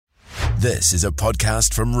This is a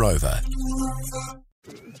podcast from Rover.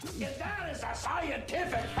 That is a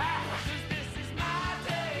scientific fact.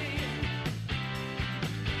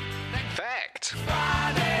 Fact.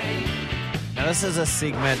 Now, this is a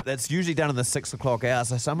segment that's usually done in the 6 o'clock hour,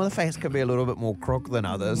 so some of the facts can be a little bit more crook than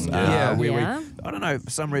others. Yeah. We, I don't know,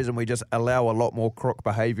 for some reason we just allow a lot more crook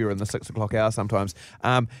behaviour in the 6 o'clock hour sometimes.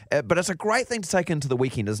 But it's a great thing to take into the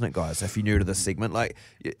weekend, isn't it, guys, if you're new to this segment? Like,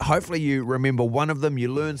 hopefully you remember one of them, you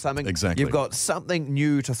learn something. Exactly. You've got something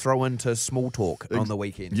new to throw into small talk on the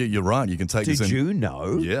weekend. You're right. You can take this in. Did you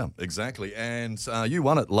know? Yeah, exactly. And you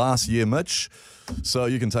won it last year, Mitch, so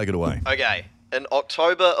you can take it away. Okay. In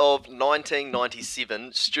October of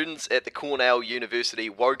 1997, students at the Cornell University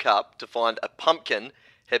woke up to find a pumpkin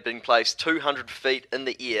had been placed 200 feet in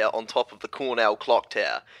the air on top of the Cornell clock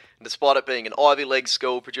tower. And despite it being an Ivy League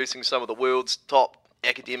school producing some of the world's top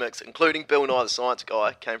academics, including Bill Nye the Science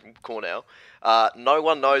Guy, came from Cornell, no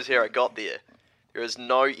one knows how it got there. There is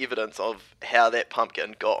no evidence of how that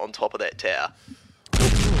pumpkin got on top of that tower.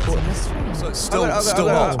 So it's still I've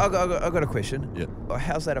not. got a question. Yeah.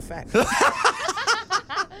 How's that a fact?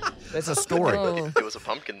 That's a story. There was a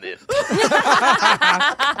pumpkin there. We've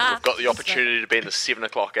got the opportunity to be in the 7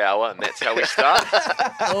 o'clock hour, and that's how we start.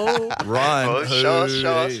 Ryan, Oh,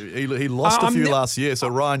 show us. he lost a few last year, so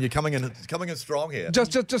Ryan, you're coming in strong here.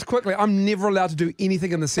 Just quickly, I'm never allowed to do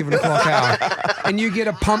anything in the 7 o'clock hour. And you get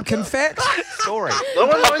a pumpkin fact? Story. No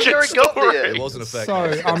one knows how it got there. It wasn't a fact. So,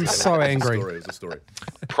 mate. I'm so angry. It was a story.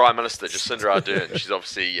 Prime Minister Jacinda Ardern, she's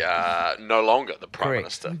obviously no longer the Prime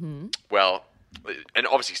Correct. Minister. Well, and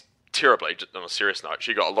obviously terribly, just on a serious note,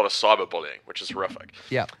 she got a lot of cyberbullying, which is horrific.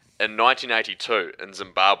 Yeah. In 1982, in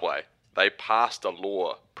Zimbabwe, they passed a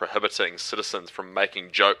law prohibiting citizens from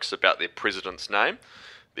making jokes about their president's name.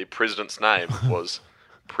 Their president's name was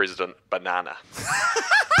President Banana.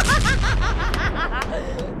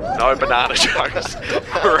 No banana jokes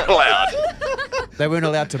were allowed. They weren't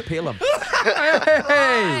allowed to peel them.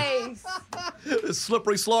 Hey! The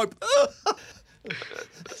slippery slope.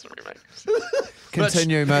 Doesn't really make sense.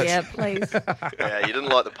 Continue, Mitch. Yeah, please. Yeah, you didn't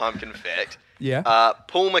like the pumpkin fact. Yeah.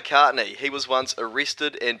 Paul McCartney, he was once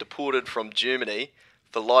arrested and deported from Germany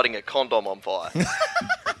for lighting a condom on fire.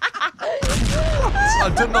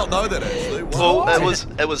 I did not know that, actually. Well,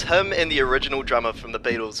 it was him and the original drummer from the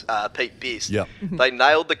Beatles, Pete Best. Yeah. They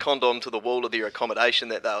nailed the condom to the wall of their accommodation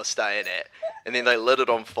that they were staying at, and then they lit it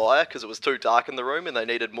on fire because it was too dark in the room and they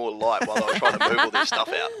needed more light while they were trying to move all their stuff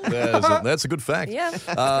out. That's a good fact. Yeah.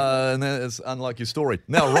 And that is unlike your story.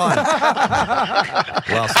 Now, Ryan.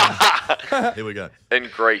 Last one. Here we go. In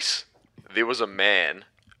Greece, there was a man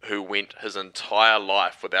who went his entire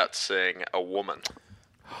life without seeing a woman.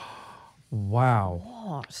 Wow.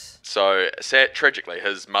 What? So, tragically,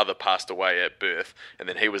 his mother passed away at birth, and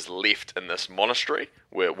then he was left in this monastery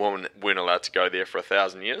where women weren't allowed to go there for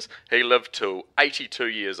 1,000 years. He lived till 82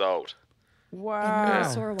 years old.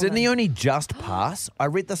 Wow. Didn't he only just pass? I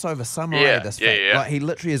read this over summer. Yeah, This yeah, fact. yeah. Like, he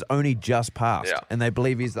literally has only just passed, Yeah. and they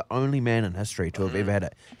believe he's the only man in history to have ever had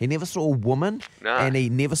it. He never saw a woman, No. and he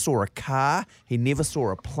never saw a car. He never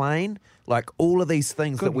saw a plane. Like, all of these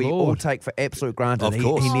things Good that we all Lord. take for absolute granted, Of he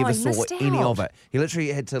course. never I saw missed any out. of it. He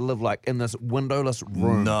literally had to live like in this windowless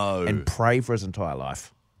room No. and pray for his entire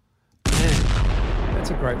life.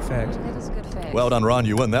 That's a great fact. That is a good fact. Well done, Ryan.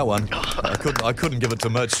 You win that one. I couldn't give it to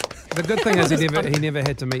Mitch. The good thing is he never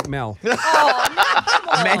had to meet Mel.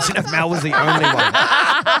 Imagine if Mel was the only one.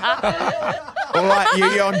 All right,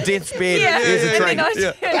 you're on death's bed. Yeah. Here's a And drink. then I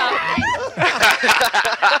turn up.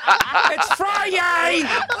 It's Friday!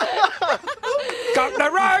 Got the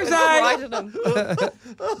rosé! Right at him.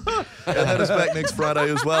 And that is back next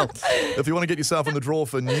Friday as well. If you want to get yourself in the draw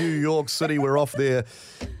for New York City, we're off there.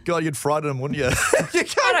 God, you'd frighten them, wouldn't you?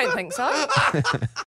 I don't think so.